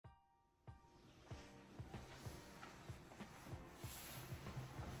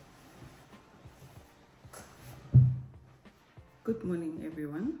Good morning,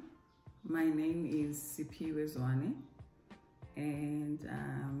 everyone. My name is Sipiwe Zwane, and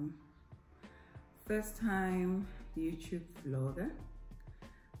first time YouTube vlogger.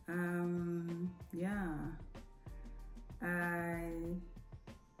 I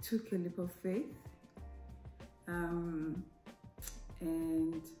took a leap of faith and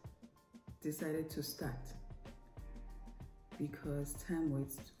decided to start because time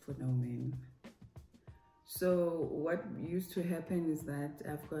waits for no man. So what used to happen is that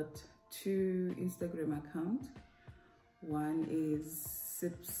I've got two Instagram accounts. One is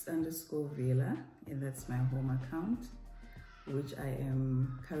sips_vela, and that's my home account, which I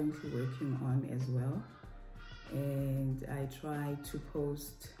am currently working on as well. And I try to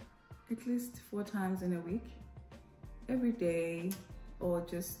post at least 4 times in a week, every day, or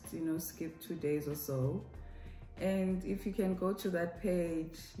just, skip 2 days or so. And if you can go to that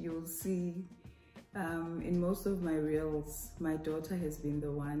page, you'll see in most of my reels, my daughter has been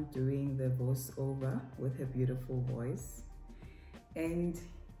the one doing the voiceover with her beautiful voice. And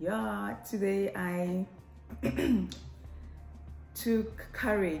yeah, today I took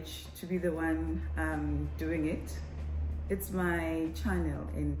courage to be the one doing it. It's my channel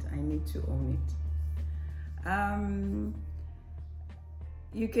and I need to own it. I'm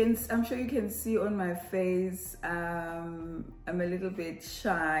sure you can see on my face, I'm a little bit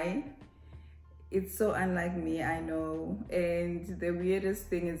shy. It's so unlike me, I know. And the weirdest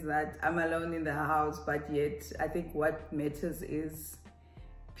thing is that I'm alone in the house, but yet I think what matters is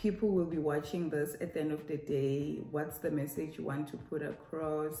people will be watching this at the end of the day. What's the message you want to put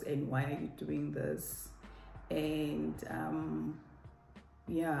across, and why are you doing this? And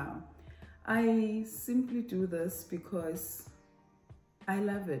yeah, I simply do this because I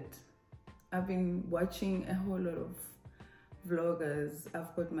love it. I've been watching a whole lot of vloggers.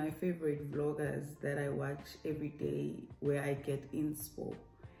 I've got my favorite vloggers that I watch every day where I get inspo,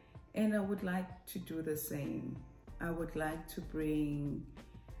 and I would like to do the same. I would like to bring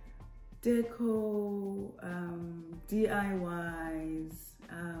deco, DIYs,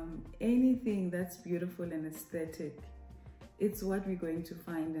 anything that's beautiful and aesthetic. It's what we're going to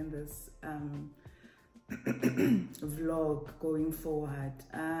find in this vlog going forward.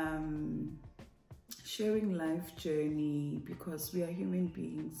 Sharing life journey, because we are human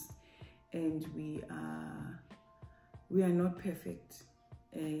beings and we are not perfect.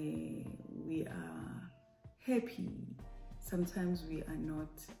 We are happy. Sometimes we are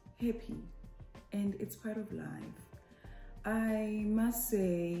not happy, and it's part of life. I must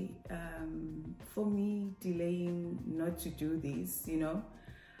say, for me, delaying not to do this,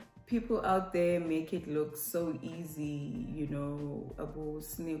 people out there make it look so easy, Abu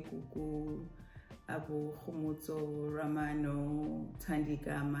Snekuku, Abu Khomutso, Ramano,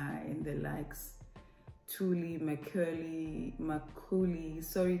 Tandigama, and the likes. Tuli, Makuli,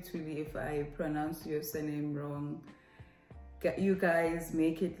 sorry Tuli if I pronounce your surname wrong. You guys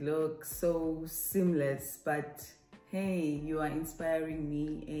make it look so seamless, but hey, you are inspiring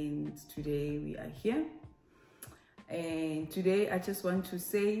me, and today we are here. And today I just want to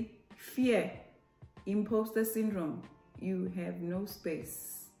say, fear, imposter syndrome, you have no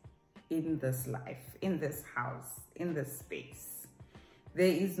space in this life, in this house, in this space. There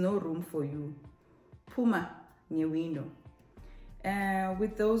is no room for you. Puma Nyewino.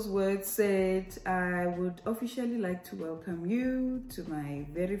 With those words said, I would officially like to welcome you to my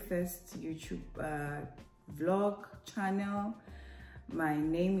very first YouTube vlog channel. My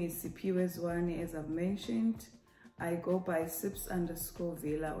name is Sipiwe Zwane, as I've mentioned. I go by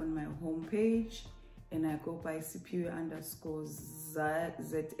sips_vela on my homepage, and I go by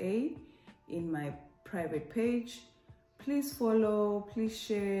Sipiwe_ZA in my private page. Please follow, please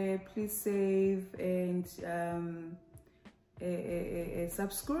share, please save, and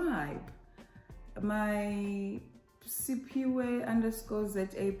subscribe. My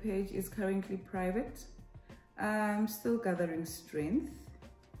Sipiwe_ZA page is currently private. I'm still gathering strength.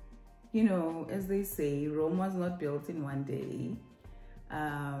 As they say, Rome was not built in one day.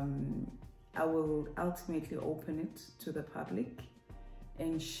 I will ultimately open it to the public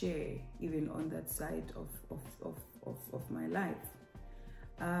and share even on that side of my life.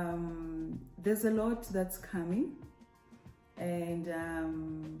 There's a lot that's coming, and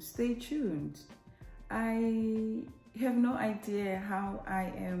stay tuned. I have no idea how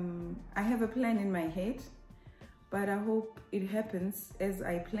I have a plan in my head, but I hope it happens as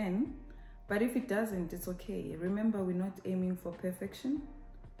I plan. But if it doesn't, it's okay. Remember, we're not aiming for perfection.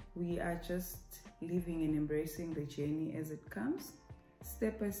 We are just living and embracing the journey as it comes,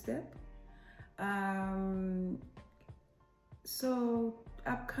 step by step. So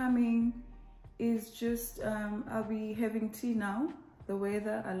upcoming is just I'll be having tea now, the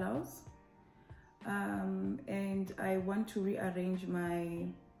weather allows, and I want to rearrange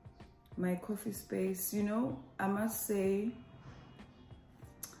my coffee space. You know, I must say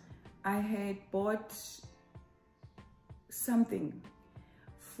I had bought something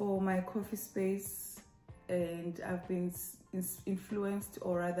for my coffee space, and I've been influenced,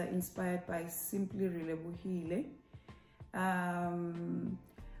 or rather inspired, by Simply Rearrange.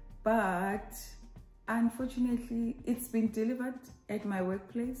 But unfortunately it's been delivered at my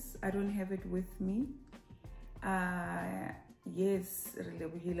workplace. I don't have it with me. Yes,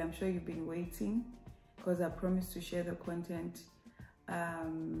 I'm sure you've been waiting, because I promised to share the content.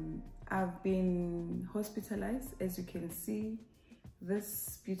 I've been hospitalized. As you can see,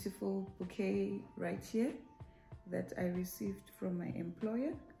 this beautiful bouquet right here that I received from my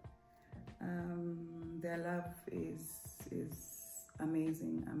employer. Their love is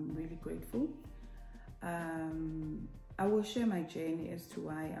amazing. I'm really grateful. I will share my journey as to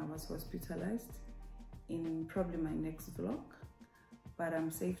why I was hospitalized in probably my next vlog, but I'm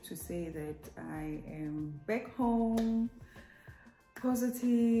safe to say that I am back home,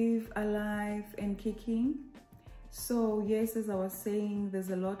 positive, alive and kicking. So yes, as I was saying, there's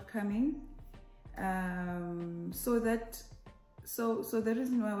a lot coming. So the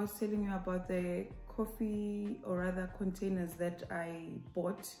reason why I was telling you about the coffee, or rather containers, that I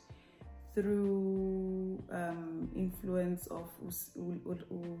bought through influence of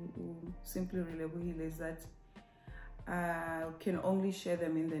Simply Rearrange, is that I can only share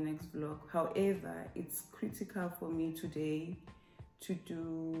them in the next vlog. However, it's critical for me today to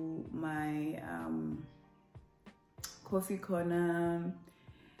do my coffee corner,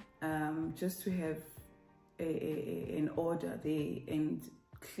 just to have an order there and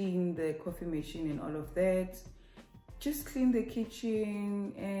clean the coffee machine and all of that, just clean the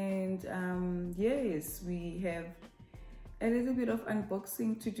kitchen. And yes, we have a little bit of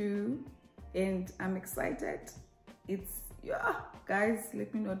unboxing to do, and I'm excited. It's, yeah, guys,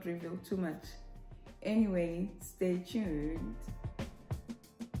 let me not reveal too much. Anyway, stay tuned.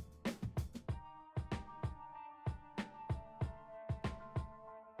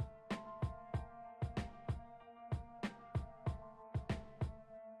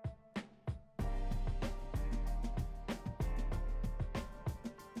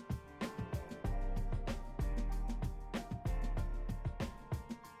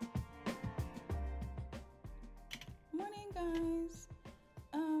 Guys,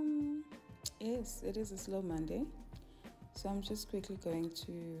 yes, it is a slow Monday, so I'm just quickly going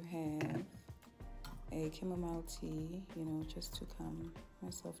to have a chamomile tea, you know, just to calm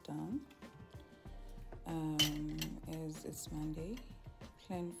myself down, as it's Monday,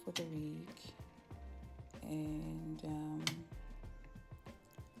 plan for the week, and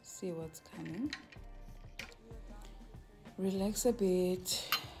see what's coming, relax a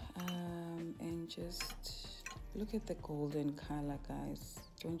bit, and just look at the golden color, guys.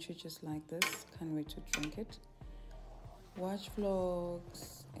 Don't you just like this? Can't wait to drink it. Watch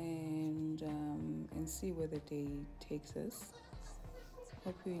vlogs and see where the day takes us.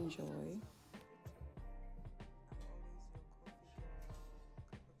 Hope you enjoy.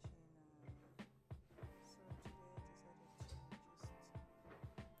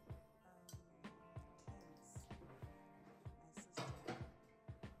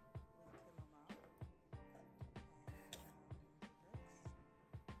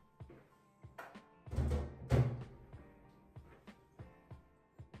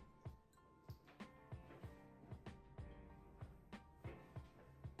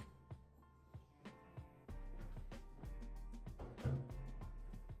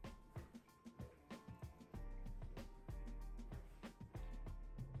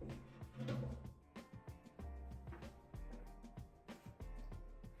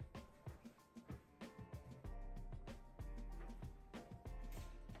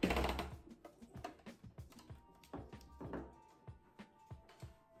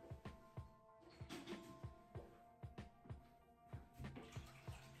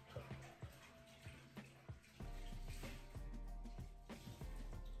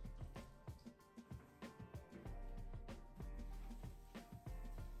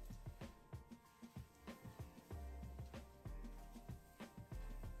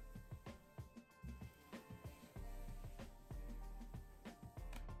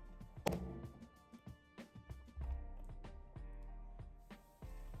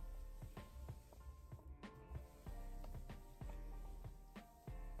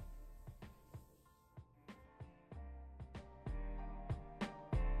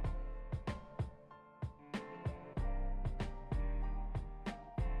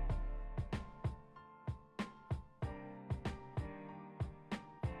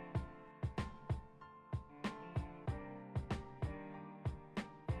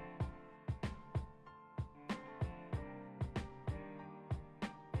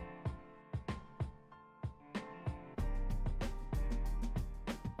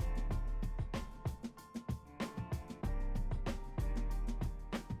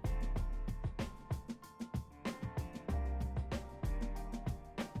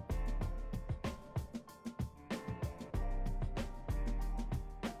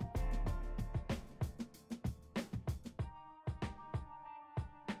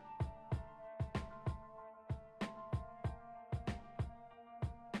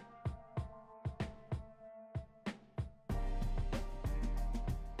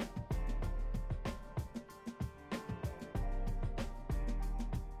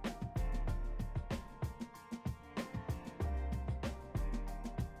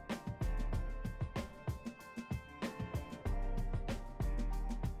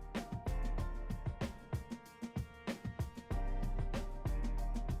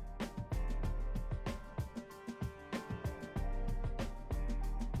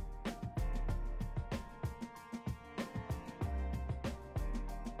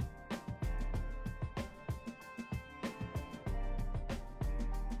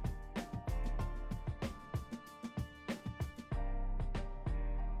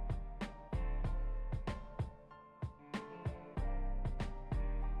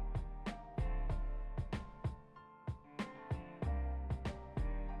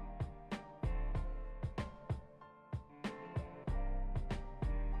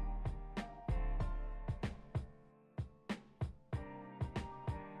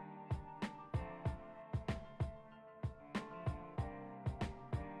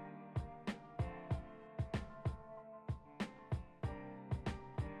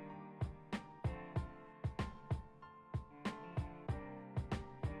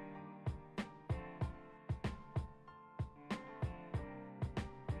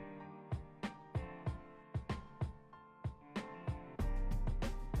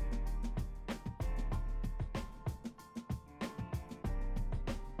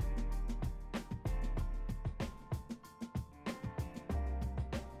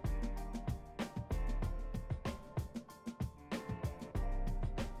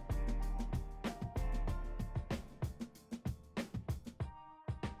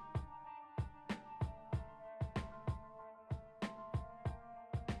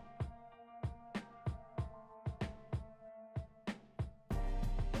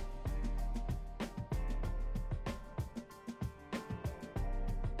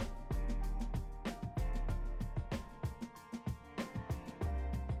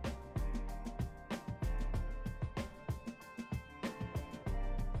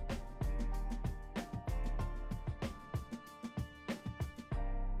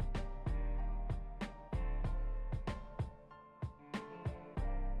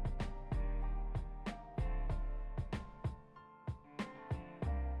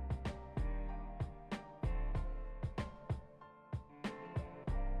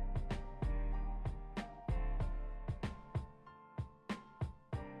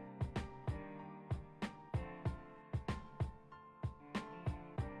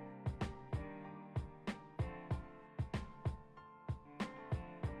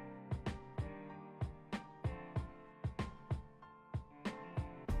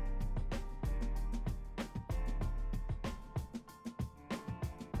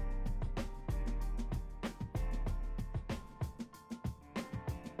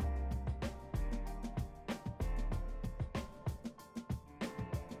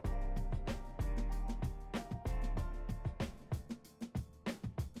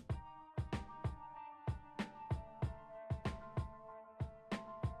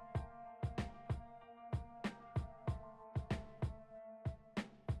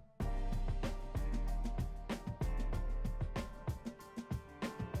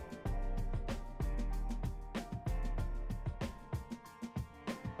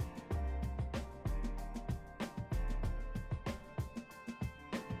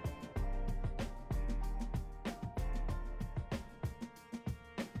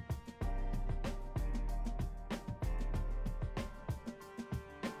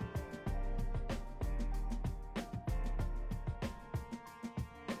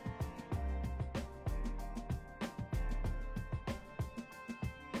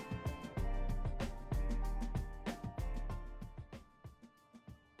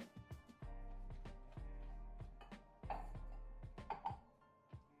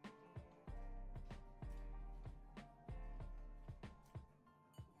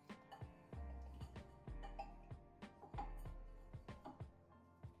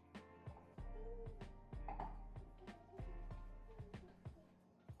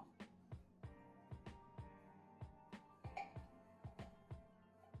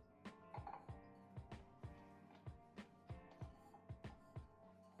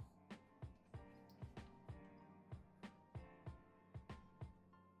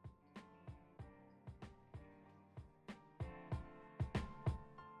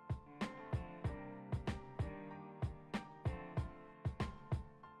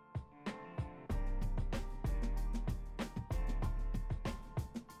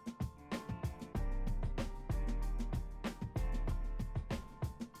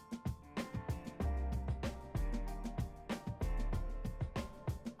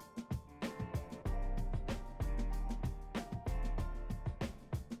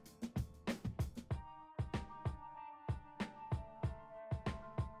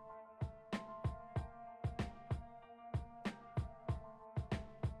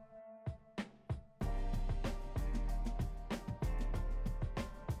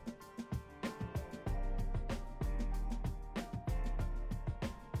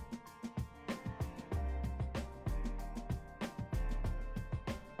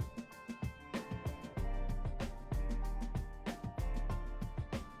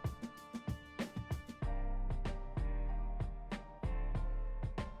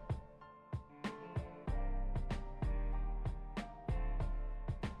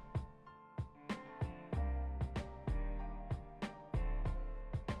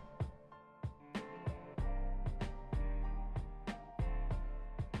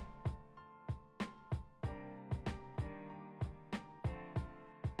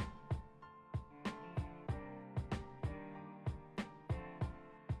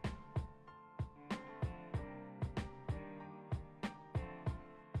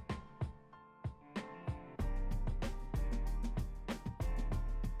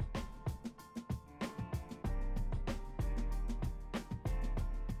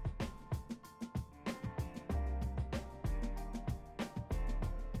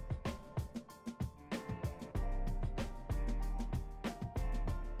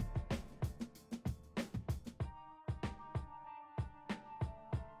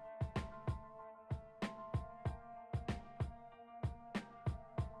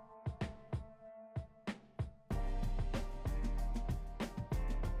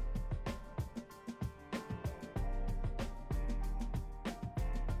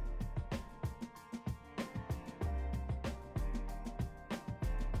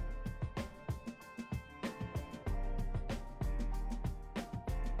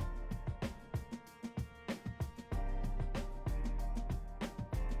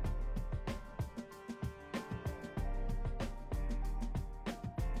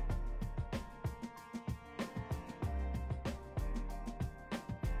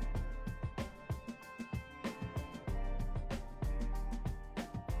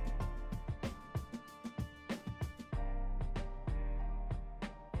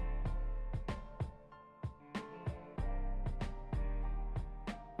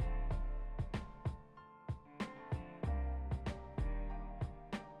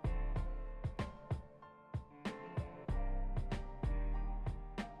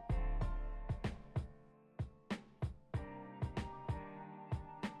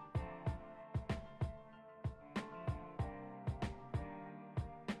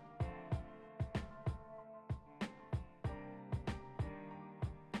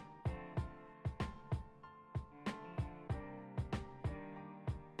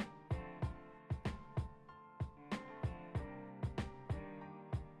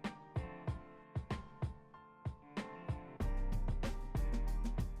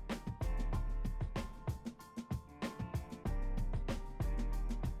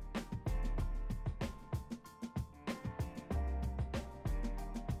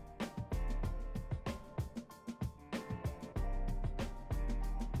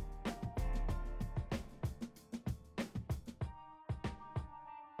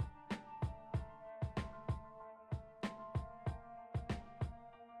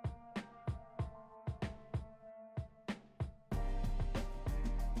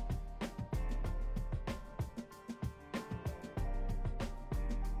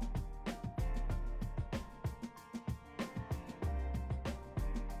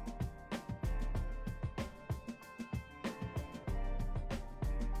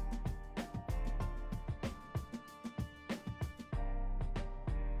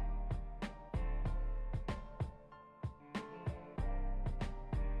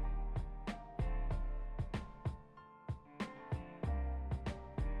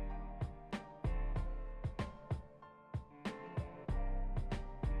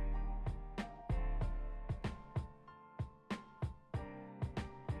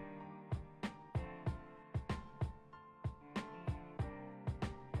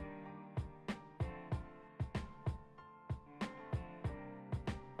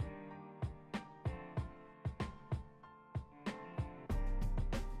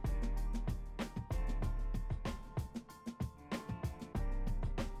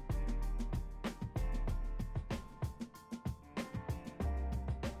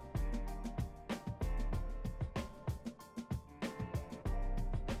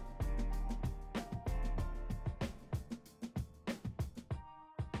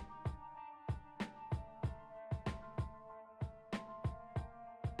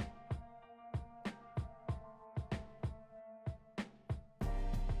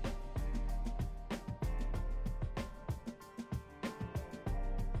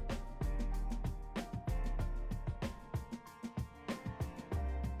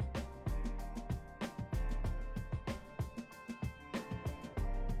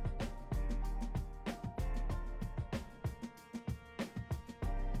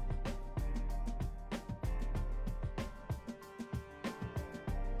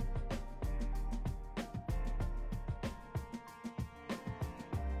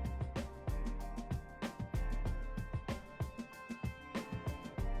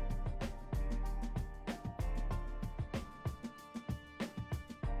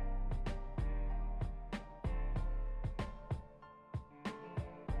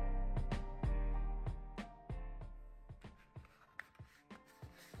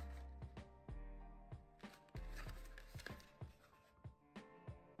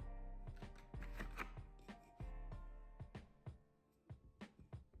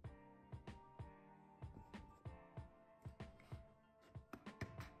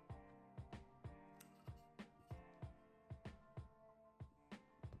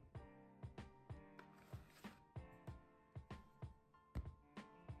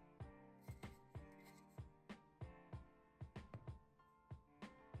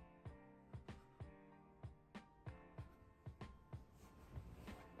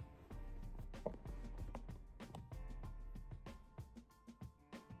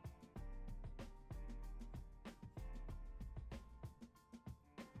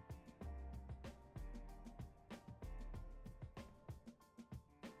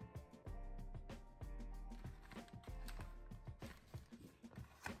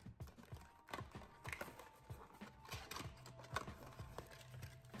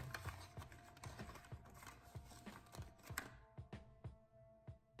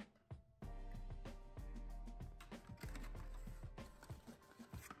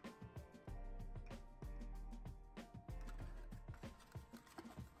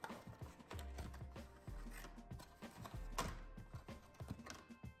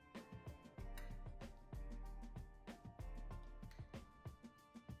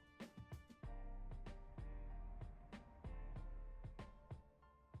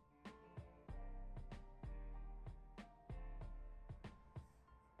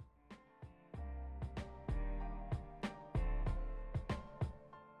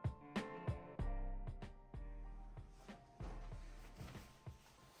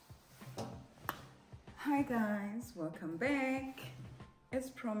 Hi guys, welcome back.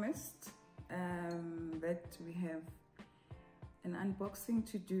 As promised, that we have an unboxing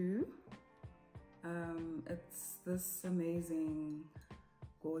to do. It's this amazing,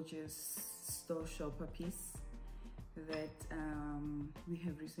 gorgeous store shopper piece that we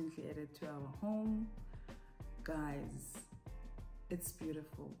have recently added to our home. Guys, it's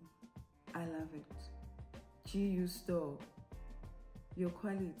beautiful. I love it. GU Store, your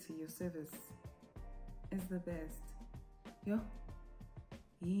quality, your service is the best. Yo,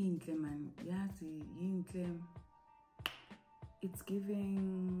 yinhle man, yazi yinhle. It's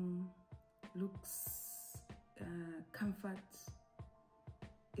giving looks, comfort.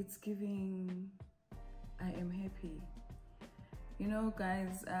 It's giving I am happy. You know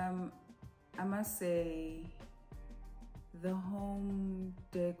guys, I must say the home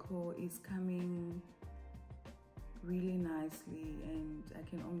decor is coming really nicely, and I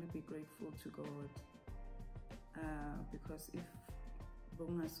can only be grateful to God, because if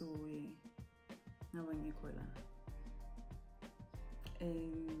bongasuwe ngabangikhola,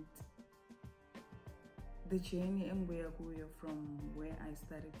 and the journey engibuya kuyo from where I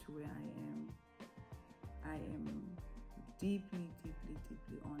started to where I am deeply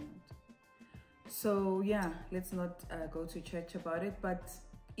honored. So yeah, let's not go to church about it, but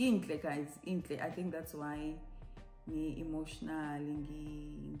inhle guys, inhle. I think that's why ngi emotional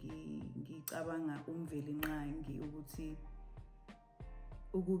ngicabanga umveli nqangi ukuthi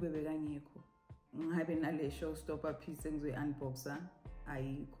ukube bekangekho ngabe nale showstopper piece engizoyi unboxa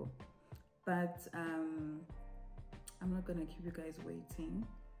ayikho. But I'm not gonna keep you guys waiting.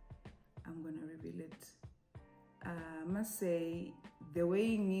 I'm gonna reveal it. I must say the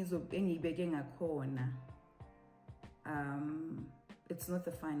way engiyibeke ngakhona, it's not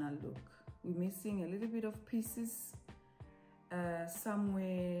the final look. We're missing a little bit of pieces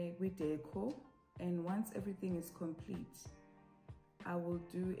somewhere with deco, and once everything is complete, I will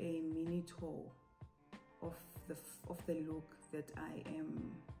do a mini tour of the look that I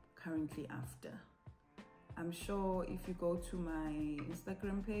am currently after. I'm sure if you go to my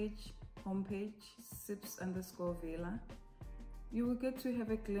Instagram page, homepage, sips_villa, you will get to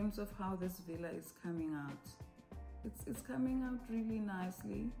have a glimpse of how this villa is coming out. It's coming out really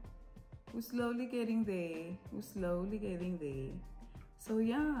nicely. We're slowly getting there. We're slowly getting there. So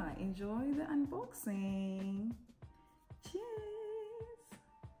yeah, enjoy the unboxing. Cheers.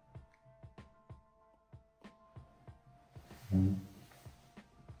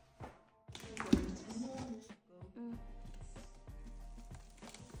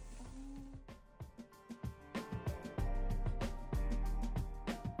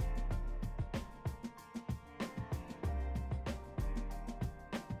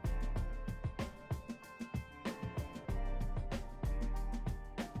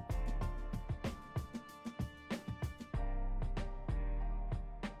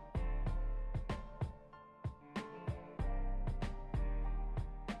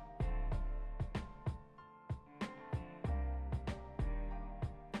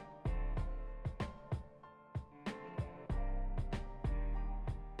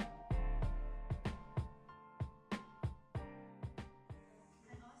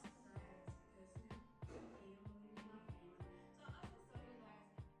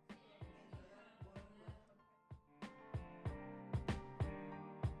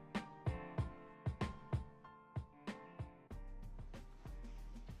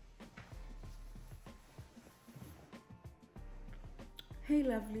 Hey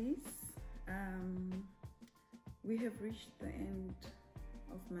lovelies, we have reached the end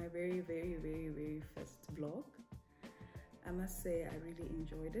of my very first vlog. I must say I really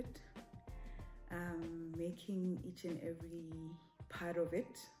enjoyed it, making each and every part of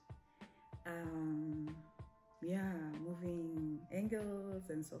it, yeah, moving angles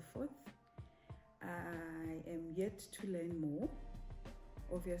and so forth. I am yet to learn more,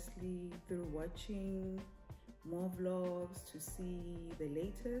 obviously through watching more vlogs to see the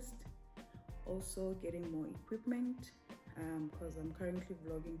latest, also getting more equipment, because I'm currently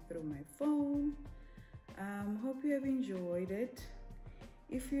vlogging through my phone. Hope you have enjoyed it.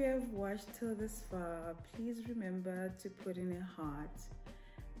 If you have watched till this far, please remember to put in a heart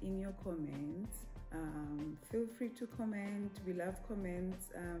in your comments. Feel free to comment. We love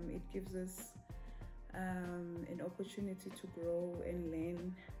comments. It gives us an opportunity to grow and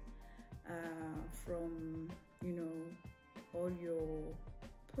learn from, you know, all your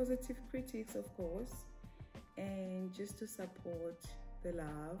positive critics, of course, and just to support the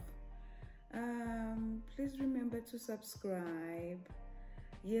love. Please remember to subscribe.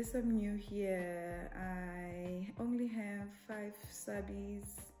 Yes, I'm new here. I only have 5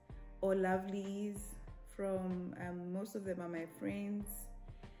 subbies or lovelies from, most of them are my friends,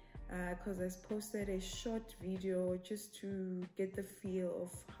 because I posted a short video just to get the feel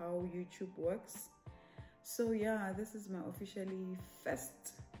of how YouTube works. So yeah, this is my officially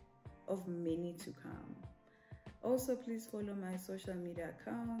first of many to come. Also, please follow my social media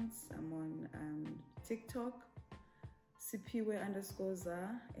accounts. I'm on TikTok,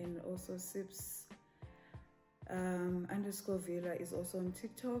 Sipiwe_za, and also Sips_Villa is also on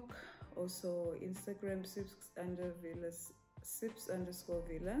TikTok. Also Instagram, Sips_Villa.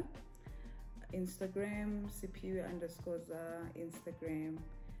 Instagram, Sipiwe_za, Instagram.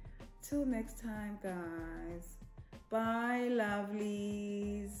 Till next time, guys. Bye,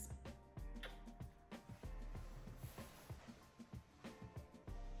 lovelies.